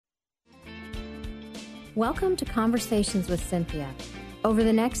Welcome to Conversations with Cynthia. Over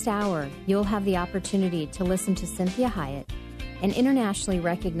the next hour, you'll have the opportunity to listen to Cynthia Hiett, an internationally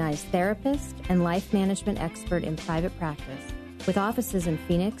recognized therapist and life management expert in private practice, with offices in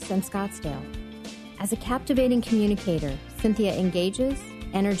Phoenix and Scottsdale. As a captivating communicator, Cynthia engages,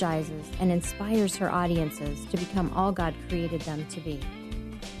 energizes, and inspires her audiences to become all God created them to be.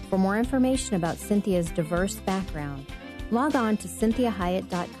 For more information about Cynthia's diverse background, log on to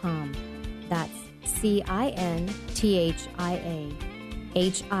cynthiahiett.com. That's CynthiaHiett.com.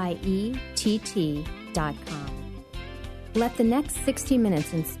 Let the next 60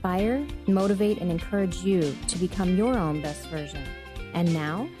 minutes inspire, motivate, and encourage you to become your own best version. And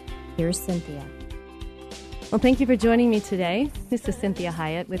now, here's Cynthia. Well, thank you for joining me today. This is Cynthia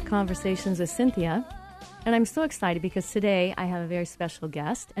Hiett with Conversations with Cynthia. And I'm so excited because today I have a very special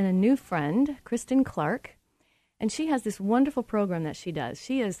guest and a new friend, Kristen Clark. And she has this wonderful program that she does.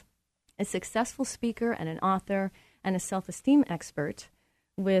 She is a successful speaker and an author and a self-esteem expert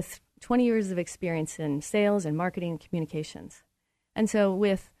with 20 years of experience in sales and marketing and communications. And so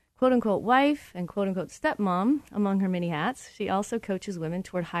with quote-unquote wife and quote-unquote stepmom among her many hats, she also coaches women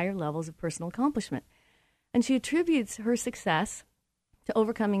toward higher levels of personal accomplishment. And she attributes her success to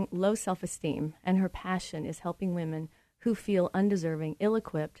overcoming low self-esteem, and her passion is helping women who feel undeserving,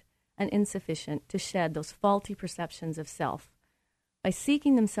 ill-equipped, and insufficient to shed those faulty perceptions of self by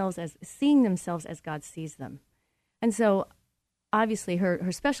seeing themselves as God sees them. And so, obviously,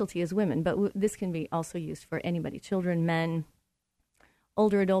 her specialty is women, but this can be also used for anybody, children, men,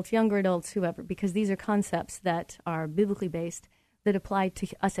 older adults, younger adults, whoever, because these are concepts that are biblically based that apply to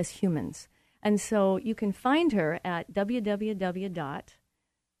us as humans. And so you can find her at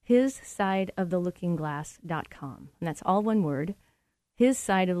www.hissideoftheLookingGlass.com. And that's all one word,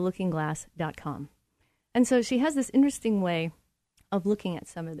 hissideoftheLookingGlass.com. And so she has this interesting way of looking at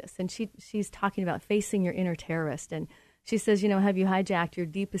some of this. And she's talking about facing your inner terrorist. And she says, have you hijacked your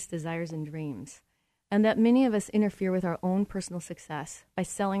deepest desires and dreams? And that many of us interfere with our own personal success by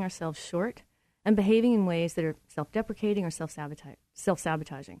selling ourselves short and behaving in ways that are self-deprecating or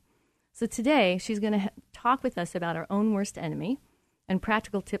self-sabotaging. So today, she's going to talk with us about our own worst enemy and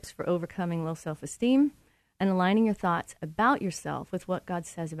practical tips for overcoming low self-esteem and aligning your thoughts about yourself with what God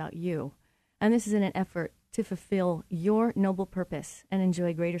says about you. And this is in an effort to fulfill your noble purpose and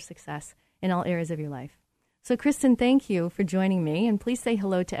enjoy greater success in all areas of your life. So, Kristen, thank you for joining me, and please say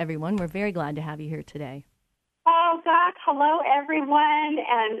hello to everyone. We're very glad to have you here today. Oh, Doc, hello, everyone.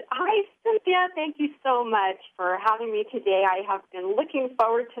 And hi, Cynthia. Thank you so much for having me today. I have been looking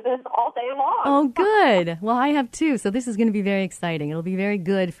forward to this all day long. Oh, good. Well, I have too. So this is going to be very exciting. It'll be very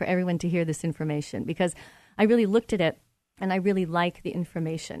good for everyone to hear this information because I really looked at it and I really like the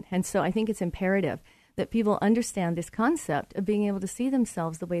information. And so I think it's imperative that people understand this concept of being able to see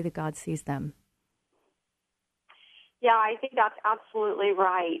themselves the way that God sees them. Yeah, I think that's absolutely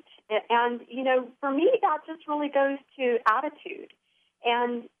right. And, for me, that just really goes to attitude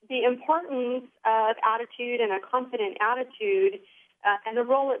and the importance of attitude and a confident attitude and the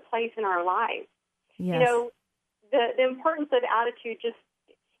role it plays in our lives. Yes. The importance of attitude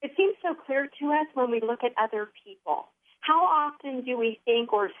it seems so clear to us when we look at other people. How often do we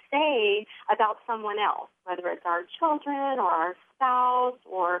think or say about someone else, whether it's our children or our spouse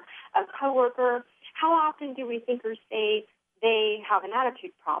or a coworker? How often do we think or say they have an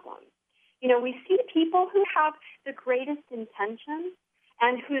attitude problem? We see people who have the greatest intentions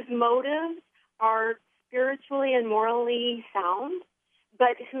and whose motives are spiritually and morally sound,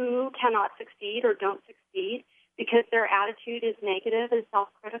 but who cannot succeed or don't succeed because their attitude is negative and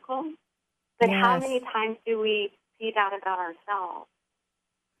self-critical. But Yes. How many times do we see that about ourselves?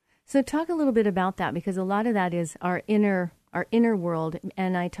 So talk a little bit about that, because a lot of that is our inner world,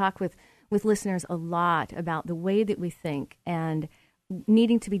 and I talk with listeners a lot about the way that we think and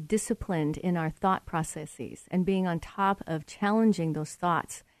needing to be disciplined in our thought processes and being on top of challenging those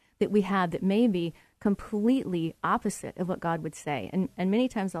thoughts that we have that may be completely opposite of what God would say. And many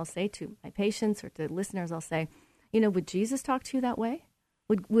times I'll say to my patients or to listeners, I'll say, would Jesus talk to you that way?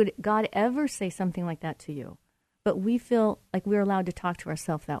 Would God ever say something like that to you? But we feel like we're allowed to talk to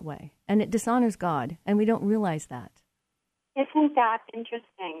ourselves that way. And it dishonors God, and we don't realize that. Isn't that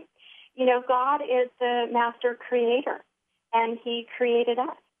interesting? God is the master creator, and He created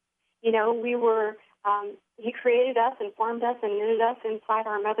us. He created us and formed us and knitted us inside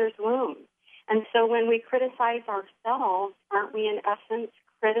our mother's womb. And so when we criticize ourselves, aren't we in essence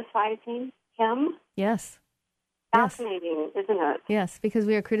criticizing Him? Yes. Fascinating, isn't it? Yes, because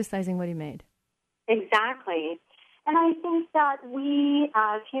we are criticizing what He made. Exactly. And I think that we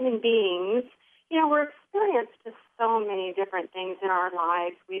as human beings, we're experienced to so many different things in our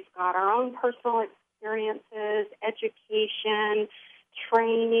lives. We've got our own personal experiences, education,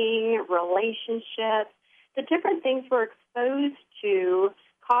 training, relationships, the different things we're exposed to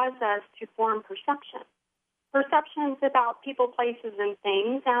cause us to form perceptions. Perceptions about people, places, and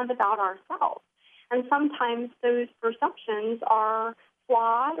things, and about ourselves. And sometimes those perceptions are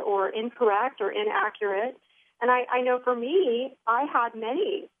flawed or incorrect or inaccurate. And I know for me, I had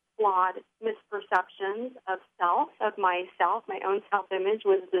many flawed misperceptions of self, of myself. My own self-image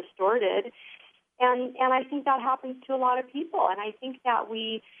was distorted. And I think that happens to a lot of people. And I think that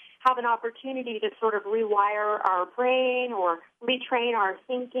we have an opportunity to sort of rewire our brain or retrain our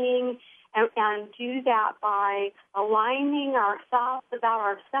thinking and do that by aligning ourselves about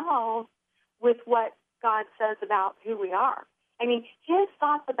ourselves with what God says about who we are. I mean, his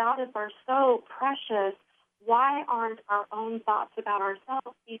thoughts about us are so precious. Why aren't our own thoughts about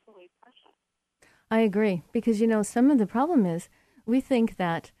ourselves equally precious? I agree, because, some of the problem is we think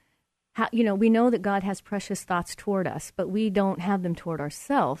that, we know that God has precious thoughts toward us, but we don't have them toward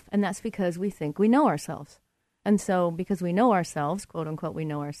ourselves, and that's because we think we know ourselves. And so because we know ourselves, quote unquote, we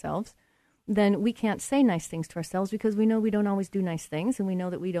know ourselves, then we can't say nice things to ourselves because we know we don't always do nice things, and we know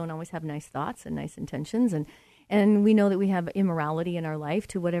that we don't always have nice thoughts and nice intentions, and we know that we have immorality in our life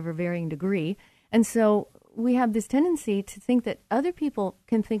to whatever varying degree. And so we have this tendency to think that other people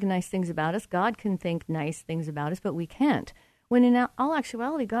can think nice things about us, God can think nice things about us, but we can't. When in all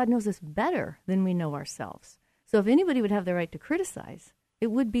actuality, God knows us better than we know ourselves. So if anybody would have the right to criticize,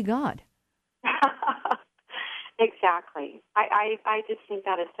 it would be God. Exactly. I just think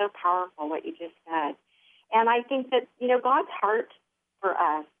that is so powerful, what you just said. And I think that, God's heart for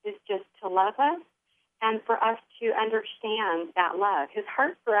us is just to love us and for us to understand that love. His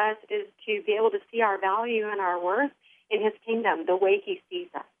heart for us is to be able to see our value and our worth in his kingdom, the way he sees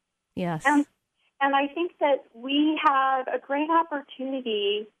us. Yes. And I think that we have a great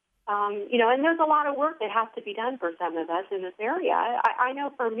opportunity, and there's a lot of work that has to be done for some of us in this area. I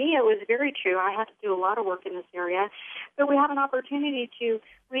know for me it was very true. I had to do a lot of work in this area. But we have an opportunity to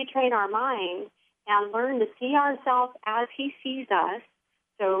retrain our mind and learn to see ourselves as he sees us,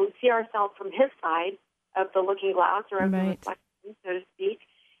 so see ourselves from his side of the looking glass or of the reflection, so to speak.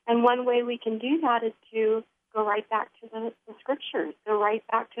 And one way we can do that is to go right back to the Scriptures, go right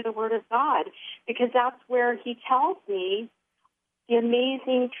back to the Word of God, because that's where he tells me the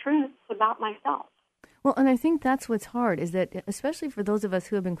amazing truths about myself. Well, and I think that's what's hard, is that especially for those of us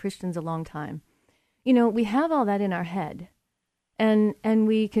who have been Christians a long time, we have all that in our head, and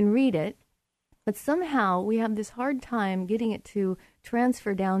we can read it, but somehow we have this hard time getting it to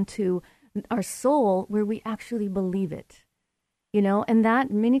transfer down to our soul where we actually believe it. And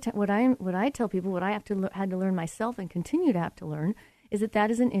that many times, what I tell people, what I had to learn myself and continue to have to learn, is that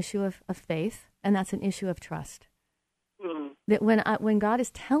is an issue of faith, and that's an issue of trust. Mm. That when God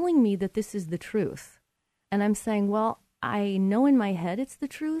is telling me that this is the truth, and I'm saying, well, I know in my head it's the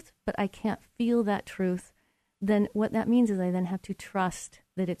truth, but I can't feel that truth, then what that means is I then have to trust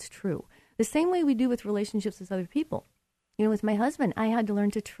that it's true. The same way we do with relationships with other people. With my husband, I had to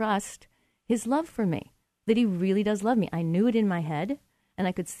learn to trust his love for me, that he really does love me. I knew it in my head, and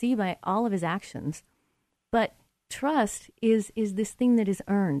I could see by all of his actions. But trust is this thing that is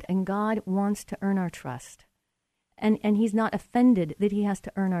earned, and God wants to earn our trust. And he's not offended that he has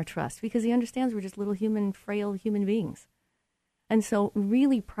to earn our trust, because he understands we're just little frail human beings. And so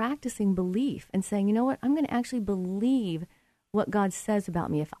really practicing belief and saying, you know what, I'm going to actually believe what God says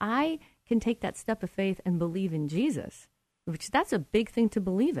about me. If I can take that step of faith and believe in Jesus, which that's a big thing to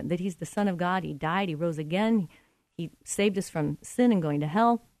believe in, that he's the Son of God, he died, he rose again, he saved us from sin and going to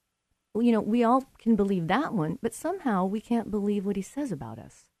hell. Well, we all can believe that one, but somehow we can't believe what he says about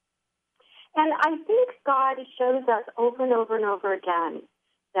us. And I think God shows us over and over and over again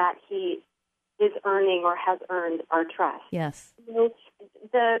that he is earning or has earned our trust. Yes.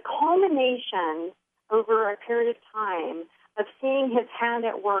 The culmination over a period of time of seeing his hand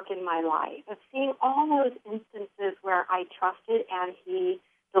at work in my life, of seeing all those instances where I trusted and he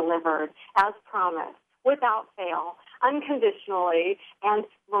delivered as promised, without fail, unconditionally, and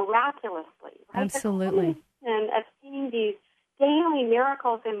miraculously. Right? Absolutely. The culmination of seeing these daily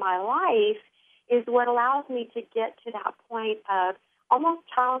miracles in my life is what allows me to get to that point of almost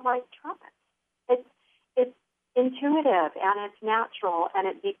childlike trust. It's intuitive and it's natural, and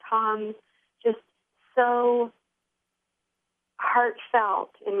it becomes just so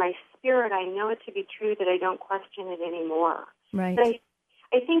heartfelt in my spirit. I know it to be true that I don't question it anymore. Right. But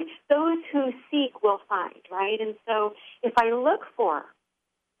I think those who seek will find, right? And so if I look for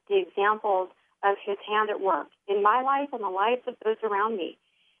the examples of his hand at work in my life and the lives of those around me,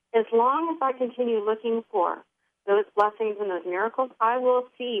 as long as I continue looking for those blessings and those miracles, I will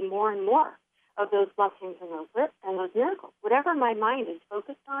see more and more of those blessings and those miracles. Whatever my mind is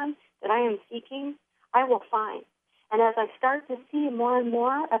focused on that I am seeking, I will find. And as I start to see more and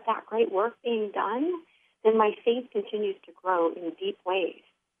more of that great work being done, then my faith continues to grow in deep ways.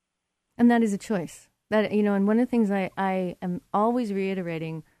 And that is a choice. That, and one of the things I am always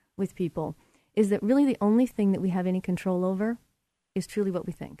reiterating with people is that really the only thing that we have any control over is truly what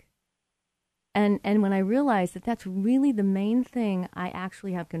we think. And when I realize that that's really the main thing I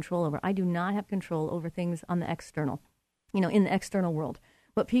actually have control over, I do not have control over things on the external, in the external world.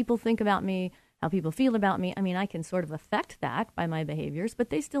 What people think about me, how people feel about me, I can sort of affect that by my behaviors, but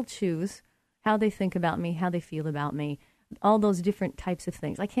they still choose how they think about me, how they feel about me, all those different types of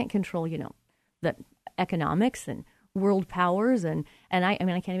things. I can't control, the economics and world powers, and I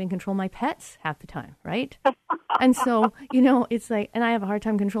can't even control my pets half the time, right? And so, it's like, and I have a hard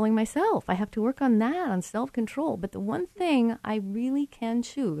time controlling myself. I have to work on that, on self-control. But the one thing I really can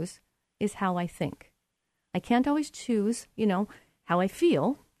choose is how I think. I can't always choose, how I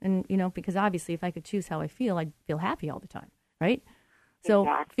feel. And, because obviously if I could choose how I feel, I'd feel happy all the time, right? So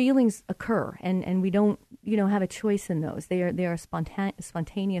Exactly. Feelings occur, and we don't, have a choice in those. They are a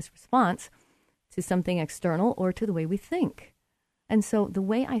spontaneous response to something external or to the way we think. And so the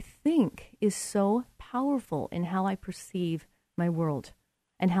way I think is so powerful in how I perceive my world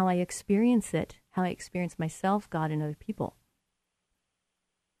and how I experience it, how I experience myself, God, and other people.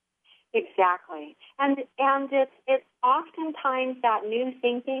 Exactly. And it's oftentimes that new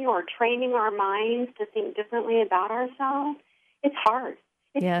thinking or training our minds to think differently about ourselves. It's hard.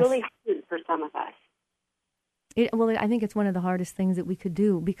 It's really hard for some of us. I think it's one of the hardest things that we could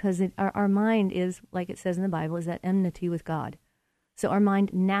do because our mind is, like it says in the Bible, is at enmity with God. So our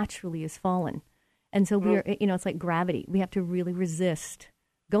mind naturally is fallen. And so we're, it's like gravity. We have to really resist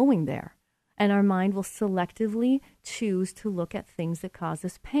going there. And our mind will selectively choose to look at things that cause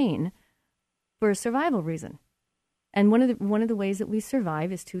us pain for a survival reason. And one of the ways that we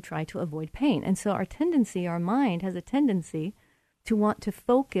survive is to try to avoid pain. And so our mind has a tendency to want to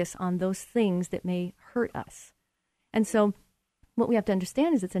focus on those things that may hurt us. And so what we have to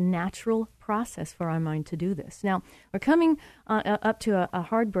understand is it's a natural process for our mind to do this. Now, we're coming up to a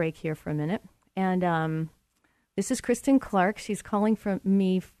hard break here for a minute. And this is Kristen Clark. She's calling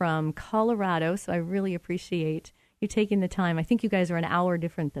from Colorado, so I really appreciate you taking the time. I think you guys are an hour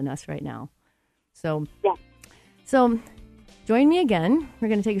different than us right now. So, yeah. So join me again. We're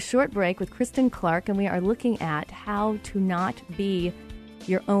going to take a short break with Kristen Clark, and we are looking at how to not be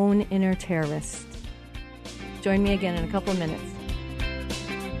your own inner terrorist. Join me again in a couple of minutes.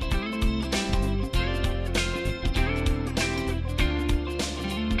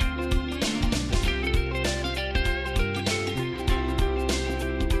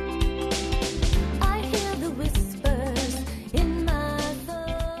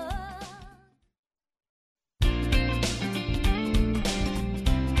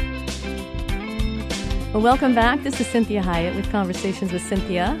 Well, welcome back. This is Cynthia Hiett with Conversations with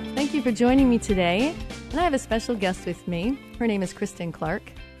Cynthia. Thank you for joining me today. And I have a special guest with me. Her name is Kristen Clark,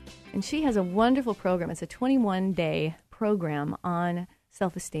 and she has a wonderful program. It's a 21-day program on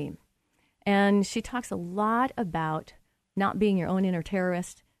self-esteem. And she talks a lot about not being your own inner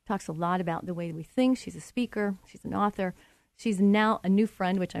terrorist, talks a lot about the way we think. She's a speaker. She's an author. She's now a new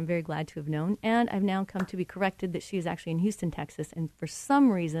friend, which I'm very glad to have known. And I've now come to be corrected that she is actually in Houston, Texas. And for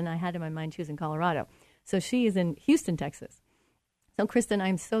some reason, I had in my mind she was in Colorado. So she is in Houston, Texas. So, Kristen,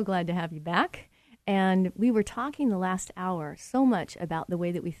 I'm so glad to have you back. And we were talking the last hour so much about the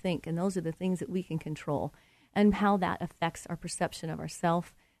way that we think, and those are the things that we can control, and how that affects our perception of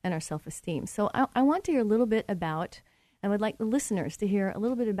ourself and our self-esteem. So I want to hear a little bit about, I would like the listeners to hear a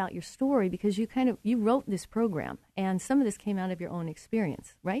little bit about your story, because you wrote this program, and some of this came out of your own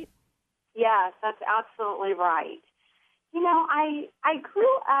experience, right? Yes, that's absolutely right. You know, I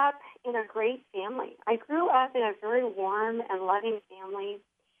grew up in a great family. I grew up in a very warm and loving family,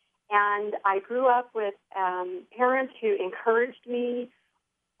 and I grew up with parents who encouraged me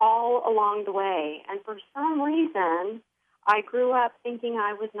all along the way. And for some reason, I grew up thinking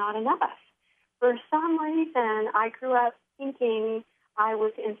I was not enough. For some reason, I grew up thinking I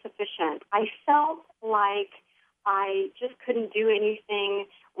was insufficient. I felt like I just couldn't do anything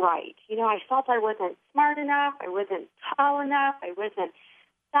right. You know, I felt I wasn't smart enough, I wasn't tall enough, I wasn't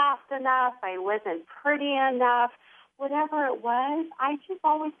fast enough, I wasn't pretty enough. Whatever it was, I just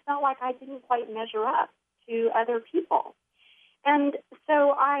always felt like I didn't quite measure up to other people. And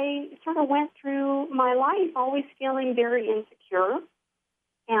so I sort of went through my life always feeling very insecure.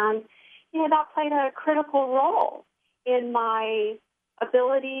 And, you know, that played a critical role in my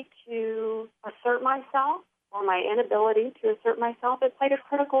ability to assert myself, or my inability to assert myself. It played a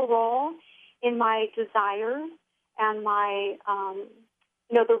critical role in my desires and my,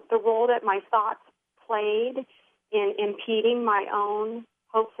 the role that my thoughts played in impeding my own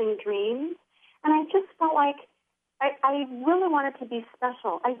hopes and dreams. And I just felt like I really wanted to be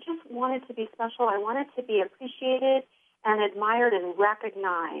special. I just wanted to be special. I wanted to be appreciated and admired and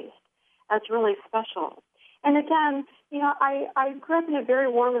recognized as really special. And again, I grew up in a very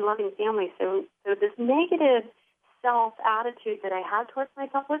warm and loving family, so this negative self-attitude that I had towards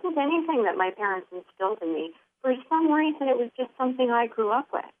myself wasn't anything that my parents instilled in me. For some reason, it was just something I grew up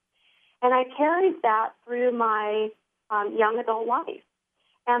with. And I carried that through my young adult life.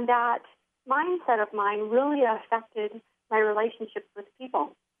 And that mindset of mine really affected my relationships with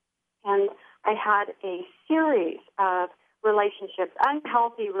people. And I had a series of relationships,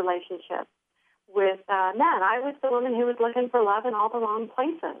 unhealthy relationships with men. I was the woman who was looking for love in all the wrong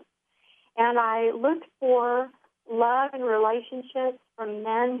places. And I looked for love and relationships from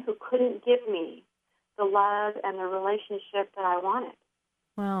men who couldn't give me the love and the relationship that I wanted.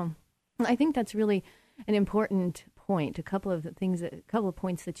 Wow. I think that's really an important point, a couple of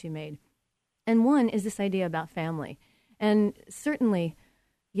points that you made. And one is this idea about family. And certainly,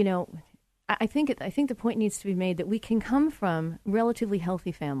 I think the point needs to be made that we can come from relatively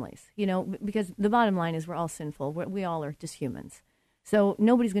healthy families, because the bottom line is we're all sinful. We all are just humans. So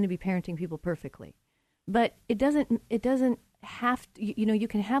nobody's going to be parenting people perfectly. But it doesn't have to, you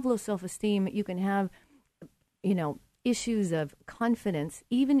can have low self-esteem. You can have, issues of confidence,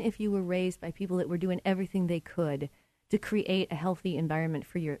 even if you were raised by people that were doing everything they could to create a healthy environment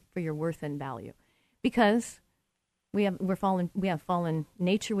for your worth and value. Because we have fallen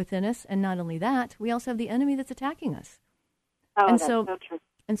nature within us, and not only that, we also have the enemy that's attacking us. Oh, and that's so true.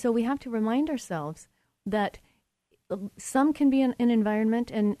 And so we have to remind ourselves that some can be in an environment,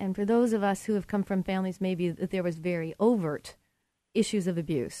 and for those of us who have come from families maybe that there was very overt issues of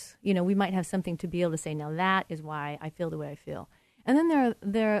abuse, we might have something to be able to say, now that is why I feel the way I feel. And then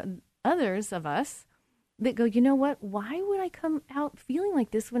there are others of us that go, you know what, why would I come out feeling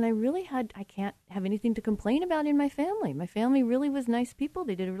like this when I can't have anything to complain about in my family. My family really was nice people.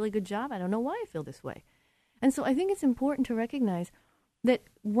 They did a really good job. I don't know why I feel this way. And so I think it's important to recognize that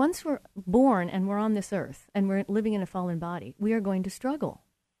once we're born and we're on this earth and we're living in a fallen body, we are going to struggle.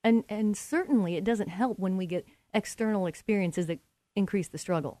 And certainly it doesn't help when we get external experiences that increase the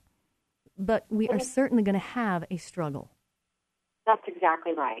struggle. But we are certainly going to have a struggle. That's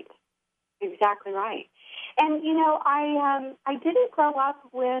exactly right. Exactly right. And, I didn't grow up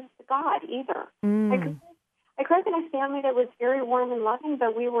with God either. I grew up in a family that was very warm and loving,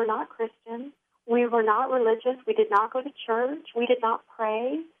 but we were not Christian. We were not religious. We did not go to church. We did not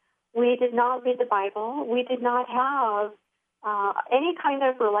pray. We did not read the Bible. We did not have any kind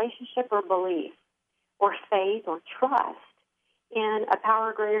of relationship or belief or faith or trust in a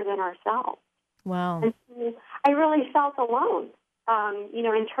power greater than ourselves. Wow. And so I really felt alone.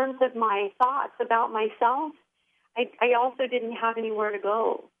 In terms of my thoughts about myself, I also didn't have anywhere to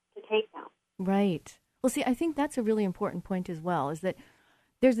go to take them. Right. Well, see, I think that's a really important point as well, is that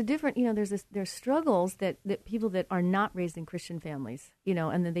there's a different, there's struggles that people that are not raised in Christian families,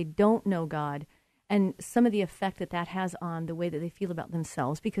 and that they don't know God, and some of the effect that has on the way that they feel about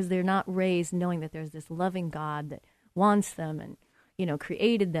themselves, because they're not raised knowing that there's this loving God that wants them and,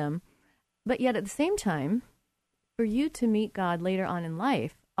 created them. But yet at the same time, for you to meet God later on in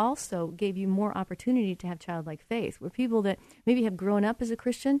life also gave you more opportunity to have childlike faith, where people that maybe have grown up as a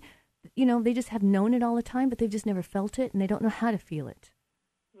Christian, they just have known it all the time, but they've just never felt it, and they don't know how to feel it.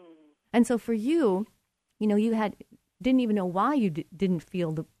 And so for you, you didn't even know why you didn't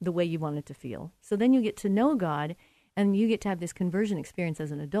feel the way you wanted to feel. So then you get to know God, and you get to have this conversion experience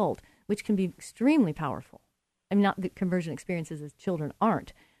as an adult, which can be extremely powerful. I mean, not that conversion experiences as children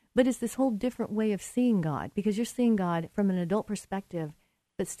aren't, but it's this whole different way of seeing God, because you're seeing God from an adult perspective,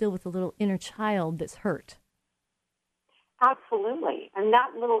 but still with a little inner child that's hurt. Absolutely. And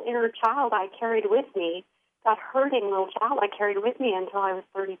that little inner child I carried with me, that hurting little child I carried with me until I was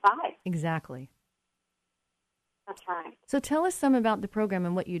 35. Exactly. That's right. So tell us some about the program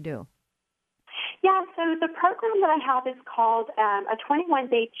and what you do. Yeah, so the program that I have is called a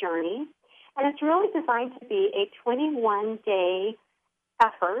 21-day journey, and it's really designed to be a 21-day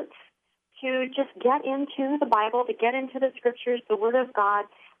effort to just get into the Bible, to get into the Scriptures, the Word of God,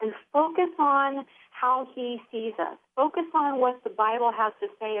 and focus on how He sees us. Focus on what the Bible has to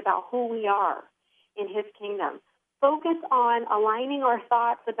say about who we are in His kingdom. Focus on aligning our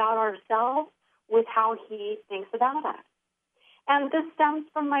thoughts about ourselves with how He thinks about us. And this stems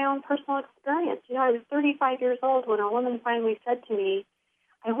from my own personal experience. I was 35 years old when a woman finally said to me,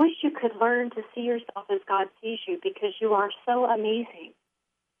 I wish you could learn to see yourself as God sees you, because you are so amazing.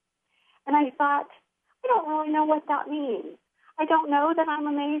 And I thought, I don't really know what that means. I don't know that I'm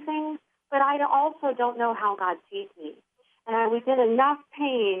amazing, but I also don't know how God sees me. And I was in enough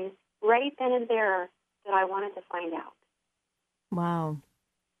pain right then and there that I wanted to find out. Wow.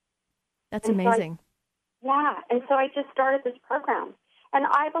 That's amazing. And so I just started this program. And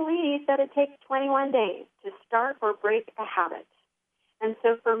I believe that it takes 21 days to start or break a habit. And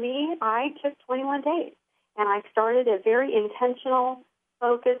so for me, I took 21 days, and I started a very intentional,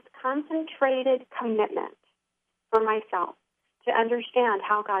 focused, concentrated commitment for myself to understand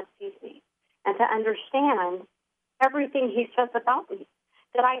how God sees me and to understand everything he says about me,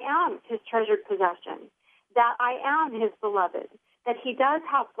 that I am his treasured possession, that I am his beloved, that he does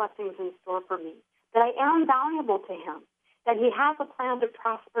have blessings in store for me, that I am valuable to him, that he has a plan to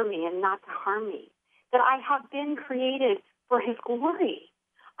prosper me and not to harm me, that I have been created for his glory.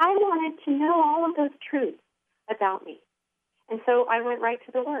 I wanted to know all of those truths about me. And so I went right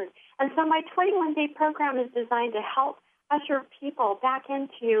to the Word. And so my 21-day program is designed to help usher people back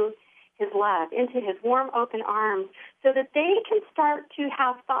into his love, into his warm, open arms, so that they can start to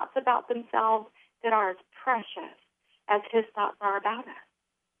have thoughts about themselves that are as precious as his thoughts are about us.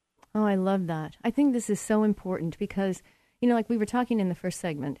 Oh, I love that. I think this is so important because, like we were talking in the first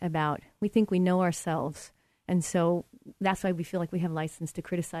segment about, we think we know ourselves. And so that's why we feel like we have license to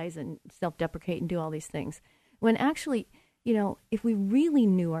criticize and self-deprecate and do all these things. When actually, if we really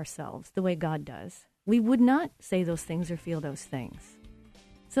knew ourselves the way God does, we would not say those things or feel those things.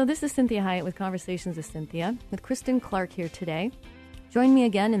 So this is Cinthia Hiett with Conversations with Cinthia, with Kristen Clark here today. Join me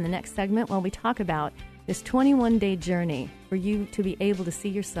again in the next segment while we talk about this 21-day journey for you to be able to see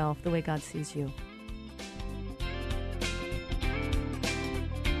yourself the way God sees you.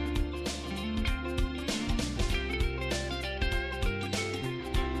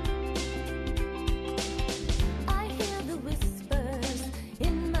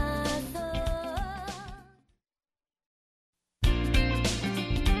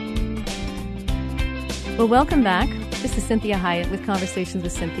 Well, welcome back. This is Cinthia Hiett with Conversations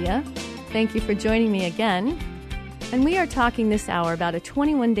with Cinthia. Thank you for joining me again. And we are talking this hour about a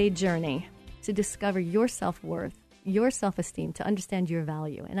 21-day journey to discover your self-worth, your self-esteem, to understand your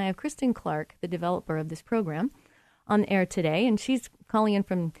value. And I have Kristen Clark, the developer of this program, on the air today. And she's calling in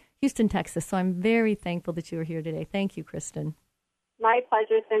from Houston, Texas. So I'm very thankful that you are here today. Thank you, Kristen. My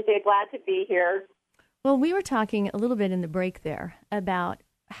pleasure, Cynthia. Glad to be here. Well, we were talking a little bit in the break there about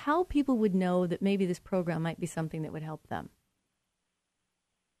how people would know that maybe this program might be something that would help them.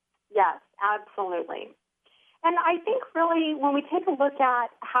 Yes, absolutely. And I think really when we take a look at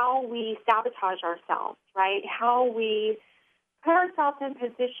how we sabotage ourselves, right, how we put ourselves in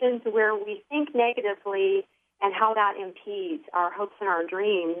positions where we think negatively and how that impedes our hopes and our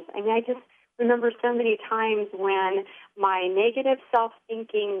dreams. I mean, I just remember so many times when my negative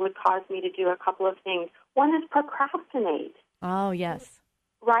self-thinking would cause me to do a couple of things. One is procrastinate. Oh, yes.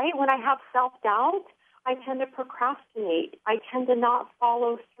 Right? When I have self-doubt, I tend to procrastinate. I tend to not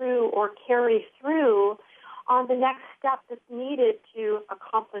follow through or carry through on the next step that's needed to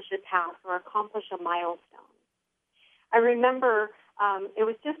accomplish a task or accomplish a milestone. I remember it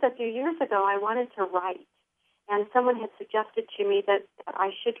was just a few years ago I wanted to write, and someone had suggested to me that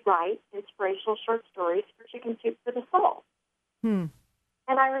I should write inspirational short stories for Chicken Soup for the Soul. And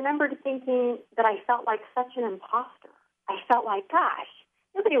I remembered thinking that I felt like such an imposter. I felt like, gosh,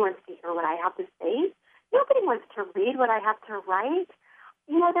 nobody wants to hear what I have to say. Nobody wants to read what I have to write.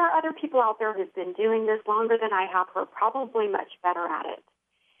 There are other people out there who've been doing this longer than I have who are probably much better at it.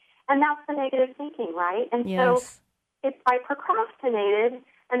 And that's the negative thinking, right? And yes. So I procrastinated,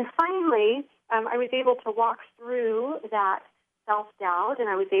 and finally I was able to walk through that self-doubt, and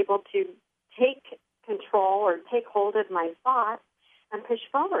I was able to take control or take hold of my thoughts and push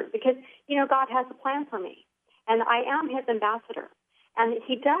forward because, God has a plan for me, and I am his ambassador. And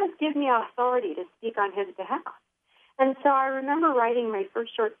he does give me authority to speak on his behalf. And so I remember writing my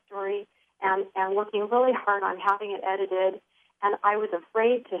first short story and working really hard on having it edited. And I was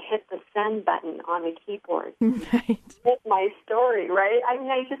afraid to hit the send button on the keyboard. Right. Hit my story, right? I mean,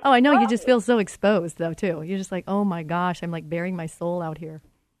 I know. You just feel so exposed, though, too. You're just like, oh, my gosh, I'm like bearing my soul out here.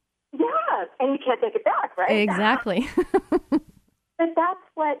 Yes, and you can't take it back, right? Exactly. But that's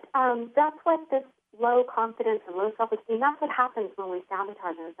what this low confidence and low self-esteem, that's what happens when we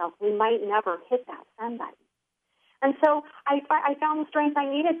sabotage ourselves. We might never hit that send button. And so I found the strength I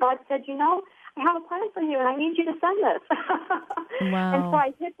needed. God said, I have a plan for you, and I need you to send this. Wow. And so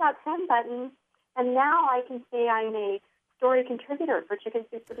I hit that send button, and now I can say I'm a story contributor for Chicken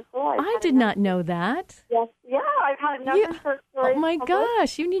Soup for the Soul. I did not know that. Yes, yeah, I've had another short story. Oh, my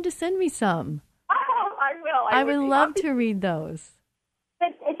gosh, you need to send me some. Oh, I will. I would love to read those.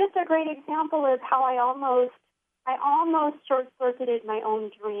 It's just a great example of how I almost short-circuited my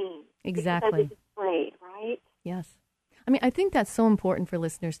own dream. Exactly. Because I was afraid, right? Yes. I mean, I think that's so important for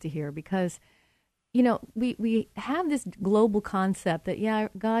listeners to hear because, you know, we have this global concept that, yeah,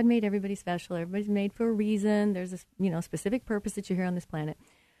 God made everybody special. Everybody's made for a reason. There's this, you know, specific purpose that you're here on this planet.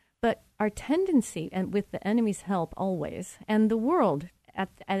 But our tendency, and with the enemy's help always, and the world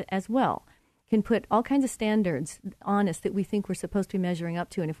as well, can put all kinds of standards on us that we think we're supposed to be measuring up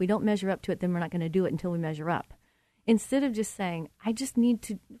to. And if we don't measure up to it, then we're not going to do it until we measure up. Instead of just saying, I just need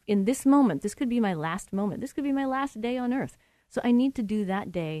to, in this moment, this could be my last moment. This could be my last day on earth. So I need to do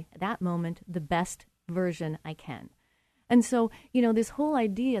that day, that moment, the best version I can. And so, you know, this whole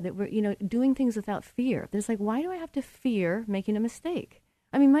idea that we're, you know, doing things without fear. There's like, why do I have to fear making a mistake?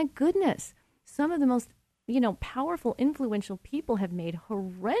 I mean, my goodness, some of the most, you know, powerful, influential people have made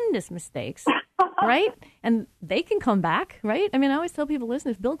horrendous mistakes, right? And they can come back, right? I mean, I always tell people,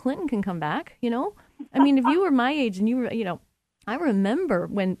 listen, if Bill Clinton can come back, you know, I mean, if you were my age and you were, you know, I remember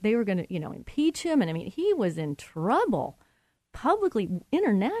when they were going to, you know, impeach him. And I mean, he was in trouble publicly,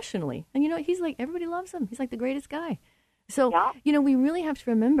 internationally. And, you know, he's like, everybody loves him. He's like the greatest guy. So, Yeah. you know, we really have to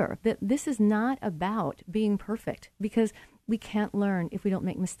remember that this is not about being perfect because we can't learn if we don't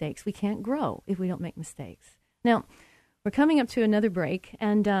make mistakes. We can't grow if we don't make mistakes. Now, we're coming up to another break,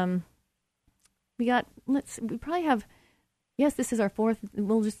 and we probably have, yes, this is our fourth.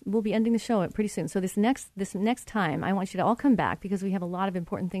 We'll be ending the show pretty soon. So this next time, I want you to all come back because we have a lot of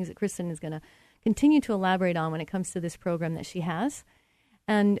important things that Kristen is going to continue to elaborate on when it comes to this program that she has.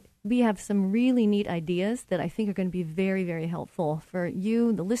 And we have some really neat ideas that I think are going to be very, very helpful for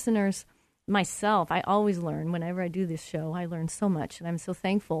you, the listeners, myself. I always learn. Whenever I do this show, I learn so much, and I'm so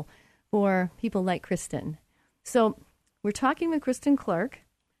thankful for people like Kristen. So we're talking with Kristen Clark,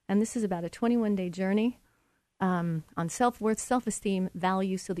 and this is about a 21-day journey on self-worth, self-esteem,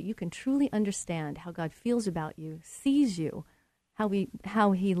 value, so that you can truly understand how God feels about you, sees you, how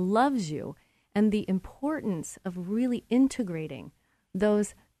he loves you, and the importance of really integrating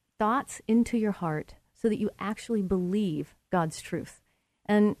those thoughts into your heart so that you actually believe God's truth.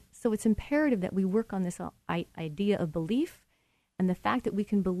 And so it's imperative that we work on this idea of belief, and the fact that we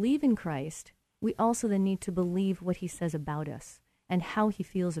can believe in Christ. We also then need to believe what he says about us and how he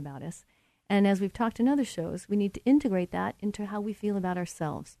feels about us. And as we've talked in other shows, we need to integrate that into how we feel about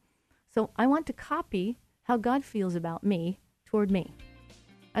ourselves. So I want to copy how God feels about me toward me.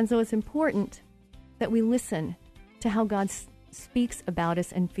 And so it's important that we listen to how God speaks about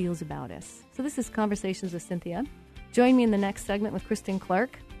us and feels about us. So this is Conversations with Cynthia. Join me in the next segment with Kristen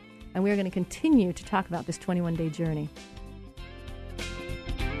Clark, and we're going to continue to talk about this 21-day journey.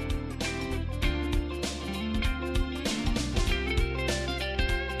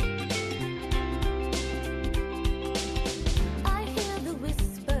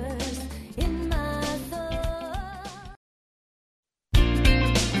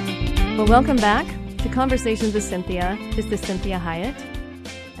 Well, welcome back to Conversations with Cynthia. This is Cynthia Hiett,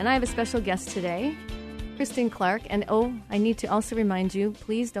 and I have a special guest today, Kristen Clark. And I need to also remind you,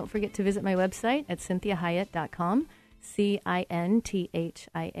 please don't forget to visit my website at cynthiahiett.com,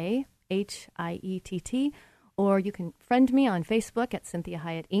 CINTHIAHIETT, or you can friend me on Facebook at Cynthia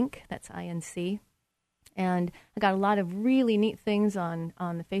Hiett Inc., that's INC. And I got a lot of really neat things on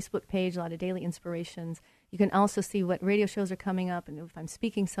the Facebook page, a lot of daily inspirations. You can also see what radio shows are coming up and if I'm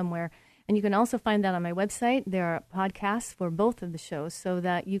speaking somewhere. And you can also find that on my website. There are podcasts for both of the shows so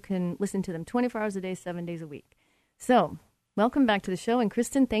that you can listen to them 24 hours a day, 7 days a week. So welcome back to the show. And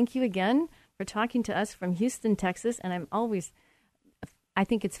Kristen, thank you again for talking to us from Houston, Texas. And I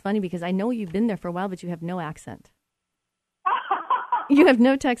think it's funny because I know you've been there for a while, but you have no accent. You have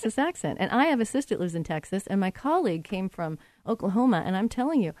no Texas accent. And I have a sister that lives in Texas, and my colleague came from Oklahoma. And I'm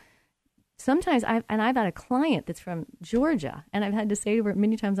telling you, sometimes I've had a client that's from Georgia, and I've had to say to her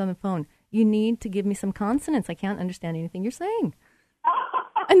many times on the phone, you need to give me some consonants. I can't understand anything you're saying.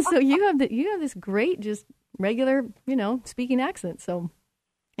 And so you have this great, just regular, speaking accent. So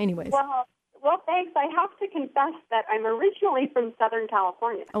anyways. Well, thanks. I have to confess that I'm originally from Southern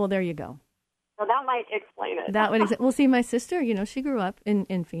California. Oh, well, there you go. So that might explain it. That would well, see, my sister, she grew up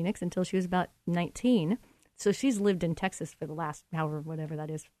in Phoenix until she was about 19. So she's lived in Texas for the last, whatever that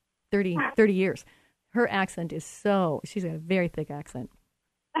is, 30 years. Her accent is she's got a very thick accent.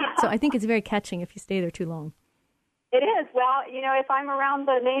 So I think it's very catching if you stay there too long. It is. Well, if I'm around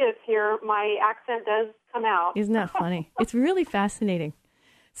the natives here, my accent does come out. Isn't that funny? It's really fascinating.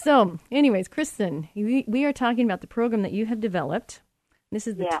 So anyways, Kristen, we are talking about the program that you have developed. This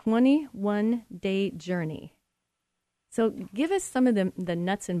is the 21-day journey. So give us some of the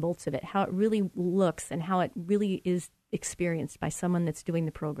nuts and bolts of it, how it really looks and how it really is experienced by someone that's doing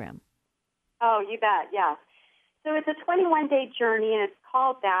the program? Oh, you bet, yes. So it's a 21-day journey, and it's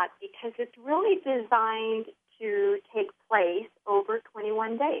called that because it's really designed to take place over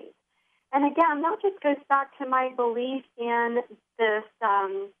 21 days. And again, that just goes back to my belief in this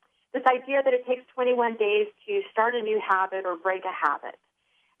idea that it takes 21 days to start a new habit or break a habit.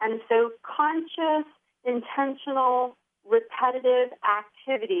 And so conscious, intentional, repetitive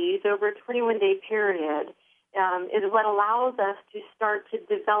activities over a 21-day period is what allows us to start to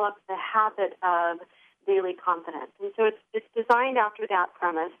develop the habit of daily confidence. And so it's designed after that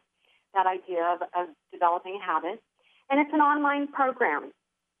premise, that idea of developing a habit. And it's an online program.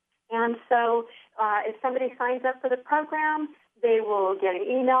 And so if somebody signs up for the program, they will get an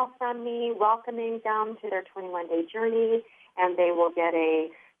email from me welcoming them to their 21-day journey, and they will get a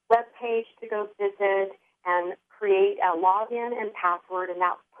web page to go visit and create a login and password, and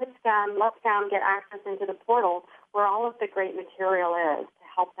that lets them get access into the portal where all of the great material is to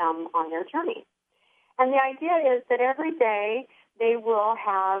help them on their journey. And the idea is that every day they will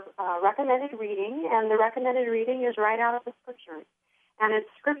have recommended reading, and the recommended reading is right out of the Scriptures. And it's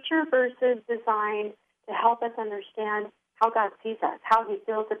Scripture verses designed to help us understand how God sees us, how He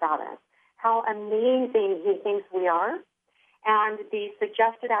feels about us, how amazing He thinks we are. And the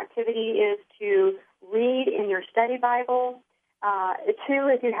suggested activity is to read in your study Bible. 2,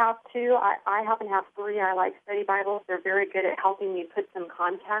 if you have 2. I happen to have 3. I like study Bibles. They're very good at helping me put some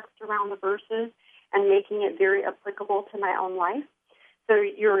context around the verses and making it very applicable to my own life. So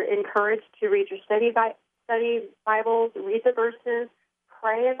you're encouraged to read your study Bibles, read the verses,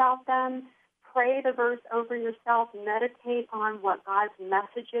 pray about them, pray the verse over yourself, meditate on what God's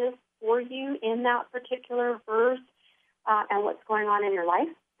message is for you in that particular verse and what's going on in your life.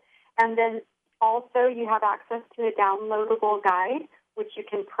 And then also you have access to a downloadable guide, which you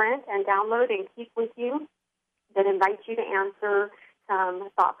can print and download and keep with you, that invites you to answer some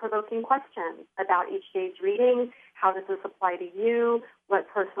thought-provoking questions about each day's reading. How does this apply to you? What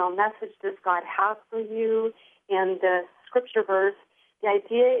personal message does God have for you in the Scripture verse? The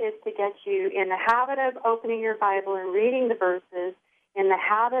idea is to get you in the habit of opening your Bible and reading the verses, in the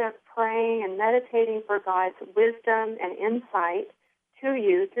habit of praying and meditating for God's wisdom and insight to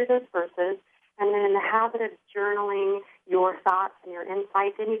you through those verses, and then in the habit of journaling your thoughts and your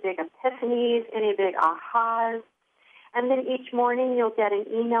insights, any big epiphanies, any big ahas. And then each morning you'll get an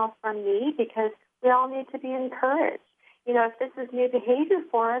email from me because we all need to be encouraged. You know, if this is new behavior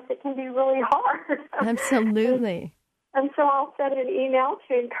for us, it can be really hard. Absolutely. And so I'll send an email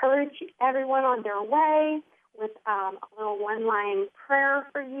to encourage everyone on their way with a little one-line prayer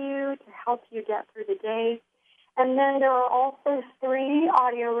for you to help you get through the day. And then there are also 3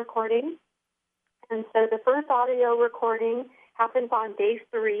 audio recordings. And so the first audio recording happens on day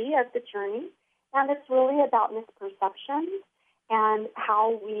 3 of the journey, and it's really about misperceptions and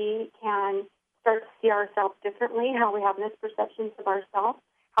how we can start to see ourselves differently, how we have misperceptions of ourselves,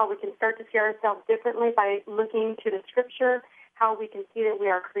 how we can start to see ourselves differently by looking to the Scripture, how we can see that we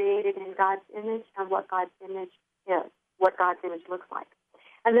are created in God's image and what God's image is, what God's image looks like.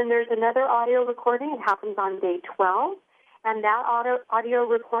 And then there's another audio recording. It happens on day 12. And that audio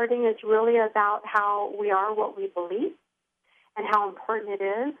recording is really about how we are what we believe and how important it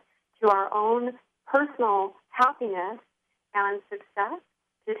is to our own personal happiness and success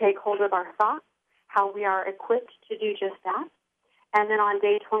to take hold of our thoughts, how we are equipped to do just that. And then on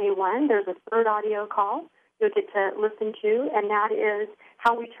day 21, there's a third audio call you'll get to listen to, and that is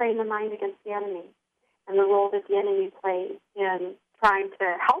how we train the mind against the enemy and the role that the enemy plays in trying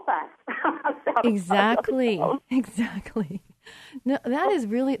to help us. Exactly. No,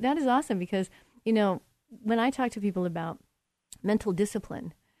 that is awesome because, you know, when I talk to people about mental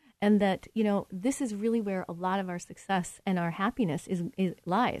discipline and that, you know, this is really where a lot of our success and our happiness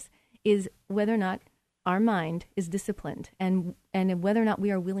lies, is whether or not our mind is disciplined and whether or not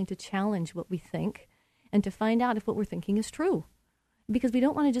we are willing to challenge what we think and to find out if what we're thinking is true. Because we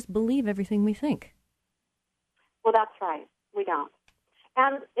don't want to just believe everything we think. Well, that's right. We don't.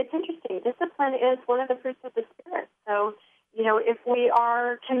 And it's interesting. Discipline is one of the fruits of the Spirit. So, you know, if we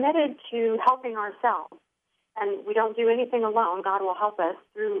are committed to helping ourselves and we don't do anything alone, God will help us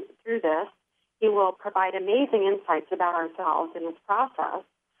through this. He will provide amazing insights about ourselves in this process.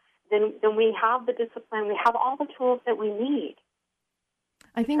 Then we have the discipline. We have all the tools that we need.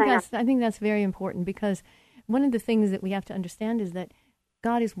 I think that's very important because one of the things that we have to understand is that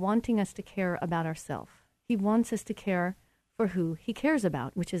God is wanting us to care about ourselves. He wants us to care for who He cares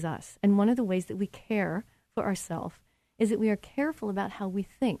about, which is us. And one of the ways that we care for ourselves is that we are careful about how we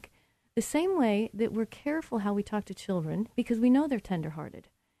think. The same way that we're careful how we talk to children because we know they're tenderhearted.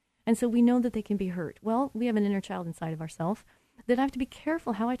 And so we know that they can be hurt. Well, we have an inner child inside of ourselves that I have to be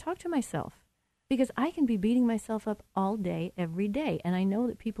careful how I talk to myself, because I can be beating myself up all day, every day. And I know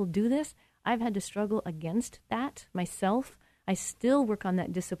that people do this. I've had to struggle against that myself. I still work on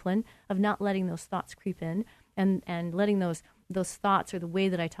that discipline of not letting those thoughts creep in and letting those thoughts or the way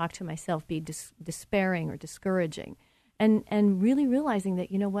that I talk to myself be despairing or discouraging. And really realizing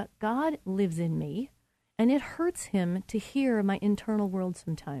that, you know what, God lives in me, and it hurts him to hear my internal world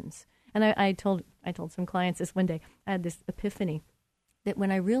sometimes. And I told some clients this one day. I had this epiphany that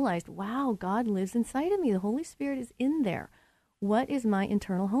when I realized, wow, God lives inside of me. The Holy Spirit is in there. What is my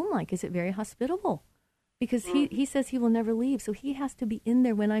internal home like? Is it very hospitable? Because he says he will never leave. So he has to be in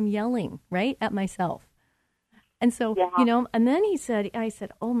there when I'm yelling, right, at myself. And so, and then I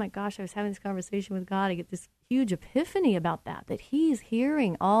said, oh my gosh, I was having this conversation with God. I get this huge epiphany about that he's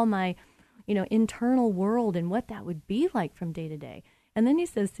hearing all my, internal world and what that would be like from day to day. And then he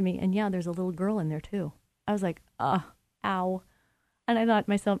says to me, and yeah, there's a little girl in there too. I was like, ow. And I thought to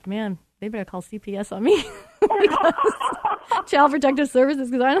myself, man, they better call CPS on me. Child Protective Services,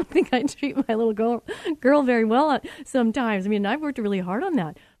 because I don't think I treat my little girl very well sometimes. I mean, I've worked really hard on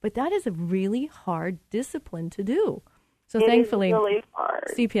that, but that is a really hard discipline to do. So thankfully, really hard.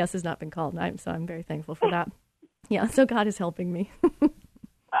 CPS has not been called, so I'm very thankful for that. Yeah, so God is helping me.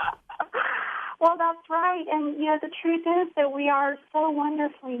 Well, that's right. And, the truth is that we are so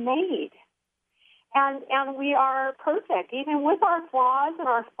wonderfully made. And we are perfect, even with our flaws and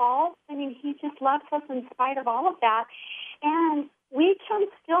our faults. I mean, he just loves us in spite of all of that. And we can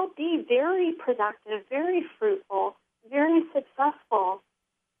still be very productive, very fruitful, very successful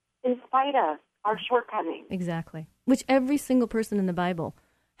in spite of our shortcomings. Exactly. Which every single person in the Bible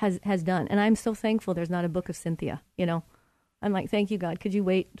has done. And I'm so thankful there's not a book of Cynthia, I'm like, thank you, God. Could you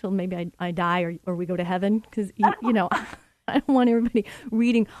wait till maybe I die or we go to heaven? Because, I don't want everybody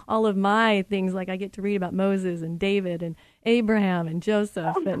reading all of my things. Like I get to read about Moses and David and Abraham and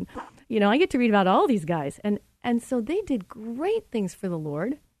Joseph. And, I get to read about all these guys. And so they did great things for the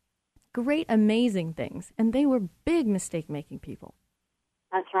Lord, great, amazing things. And they were big mistake-making people.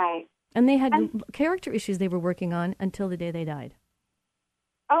 That's right. And they had character issues they were working on until the day they died.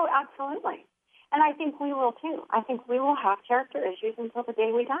 Oh, absolutely. And I think we will, too. I think we will have character issues until the day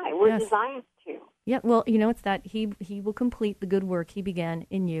we die. We're designed to. Yeah, well, it's that he will complete the good work he began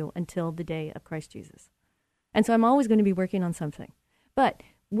in you until the day of Christ Jesus. And so I'm always going to be working on something. But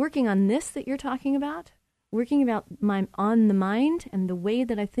working on this that you're talking about, working about on the mind and the way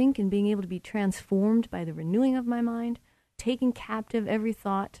that I think and being able to be transformed by the renewing of my mind, taking captive every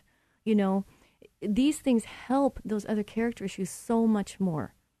thought, these things help those other character issues so much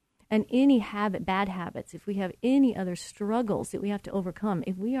more. And any bad habits, if we have any other struggles that we have to overcome,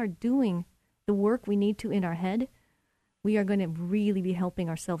 if we are doing the work we need to in our head, we are going to really be helping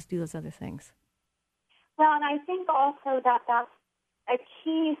ourselves do those other things. Well, and I think also that that's a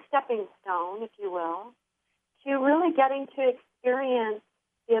key stepping stone, if you will, to really getting to experience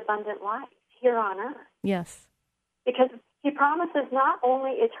the abundant life here on earth. Yes. Because he promises not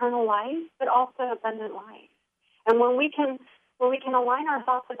only eternal life, but also abundant life. And when we can align our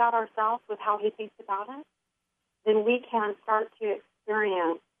thoughts about ourselves with how he thinks about us, then we can start to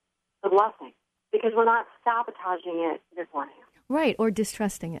experience the blessing, because we're not sabotaging it beforehand. Right, or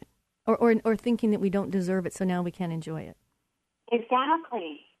distrusting it, or thinking that we don't deserve it, so now we can't enjoy it.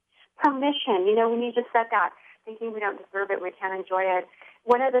 Exactly. Permission. When you just said that, thinking we don't deserve it, we can't enjoy it.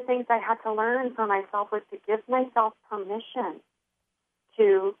 One of the things I had to learn for myself was to give myself permission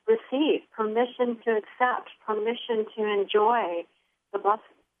to receive, permission to accept, permission to enjoy the blessing.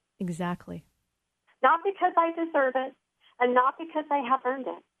 Exactly. Not because I deserve it, and not because I have earned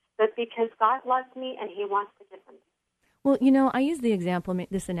it, but because God loves me and he wants to give them to me. Well, I use the example,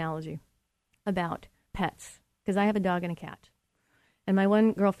 this analogy about pets, because I have a dog and a cat. And my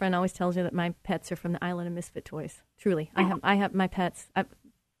one girlfriend always tells me that my pets are from the island of misfit toys. Truly. I have my pets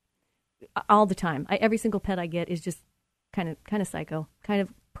all the time. Every single pet I get is just kind of psycho, kind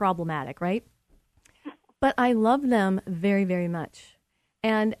of problematic, right? But I love them very, very much.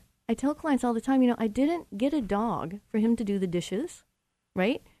 And I tell clients all the time, I didn't get a dog for him to do the dishes,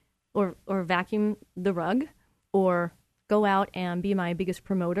 right? Or vacuum the rug, or go out and be my biggest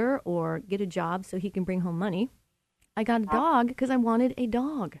promoter, or get a job so he can bring home money. I got a dog because I wanted a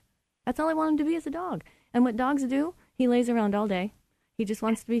dog. That's all I wanted to be, as a dog. And what dogs do, he lays around all day. He just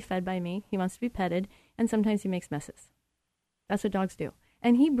wants to be fed by me. He wants to be petted, and sometimes he makes messes. That's what dogs do.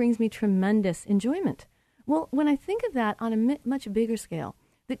 And he brings me tremendous enjoyment. Well, when I think of that on a much bigger scale,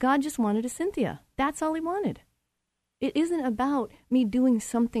 that God just wanted a Cynthia. That's all he wanted. It isn't about me doing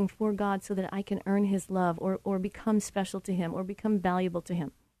something for God so that I can earn his love or become special to him or become valuable to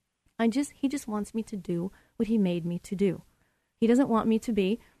him. He just wants me to do what he made me to do. He doesn't want me to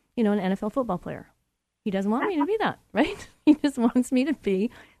be, an NFL football player. He doesn't want me to be that, right? He just wants me to be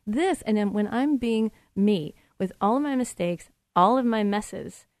this. And then when I'm being me, with all of my mistakes, all of my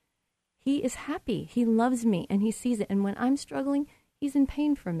messes, he is happy. He loves me, and he sees it. And when I'm struggling, he's in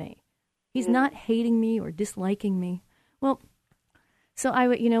pain for me. He's not hating me or disliking me. Well, so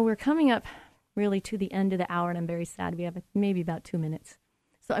we're coming up really to the end of the hour, and I'm very sad. We have maybe about 2 minutes.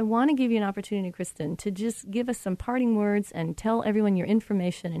 So I want to give you an opportunity, Kristen, to just give us some parting words and tell everyone your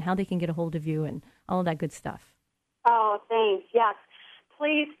information and how they can get a hold of you and all of that good stuff. Oh, thanks. Yes.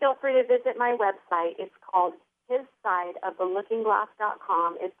 Please feel free to visit my website. It's called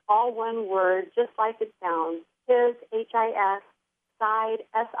hissideoftheLookingGlass.com. It's all one word, just like it sounds. His, H-I-S, side,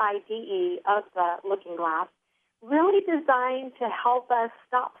 S-I-D-E, of the Looking Glass. Really designed to help us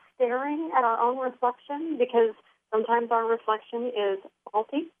stop staring at our own reflection, because sometimes our reflection is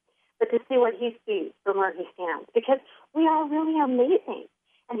faulty, but to see what he sees from where he stands, because we are really amazing,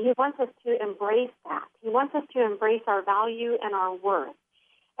 and he wants us to embrace that. He wants us to embrace our value and our worth.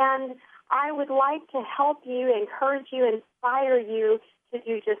 And I would like to help you, encourage you, inspire you to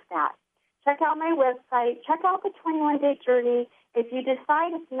do just that. Check out my website. Check out the 21-Day Journey. If you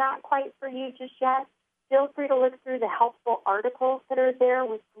decide it's not quite for you just yet, feel free to look through the helpful articles that are there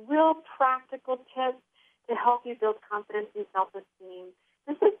with real practical tips to help you build confidence and self-esteem.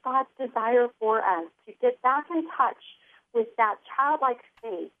 This is God's desire for us, to get back in touch with that childlike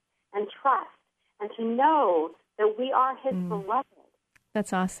faith and trust, and to know that we are his beloved.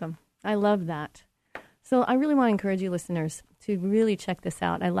 That's awesome. I love that. So I really want to encourage you listeners to really check this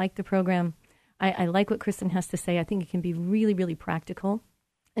out. I like the program. I like what Kristen has to say. I think it can be really, really practical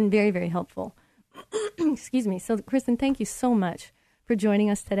and very, very helpful. Excuse me. So, Kristen, thank you so much for joining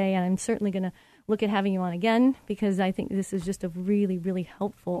us today. And I'm certainly going to look at having you on again, because I think this is just a really, really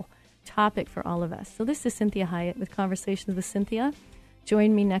helpful topic for all of us. So this is Cynthia Hiett with Conversations with Cynthia.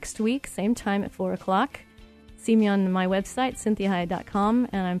 Join me next week, same time at 4 o'clock. See me on my website, CynthiaHiett.com,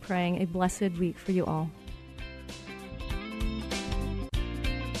 and I'm praying a blessed week for you all.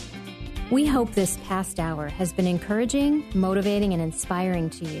 We hope this past hour has been encouraging, motivating, and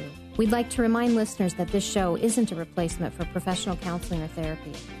inspiring to you. We'd like to remind listeners that this show isn't a replacement for professional counseling or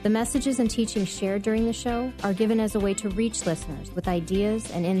therapy. The messages and teachings shared during the show are given as a way to reach listeners with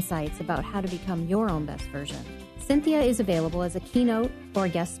ideas and insights about how to become your own best version. Cynthia is available as a keynote or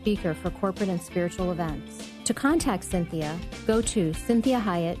guest speaker for corporate and spiritual events. To contact Cynthia, go to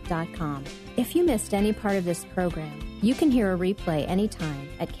CynthiaHiett.com. If you missed any part of this program, you can hear a replay anytime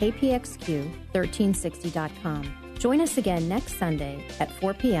at kpxq1360.com. Join us again next Sunday at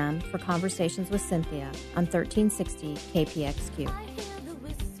 4 p.m. for Conversations with Cynthia on 1360 KPXQ.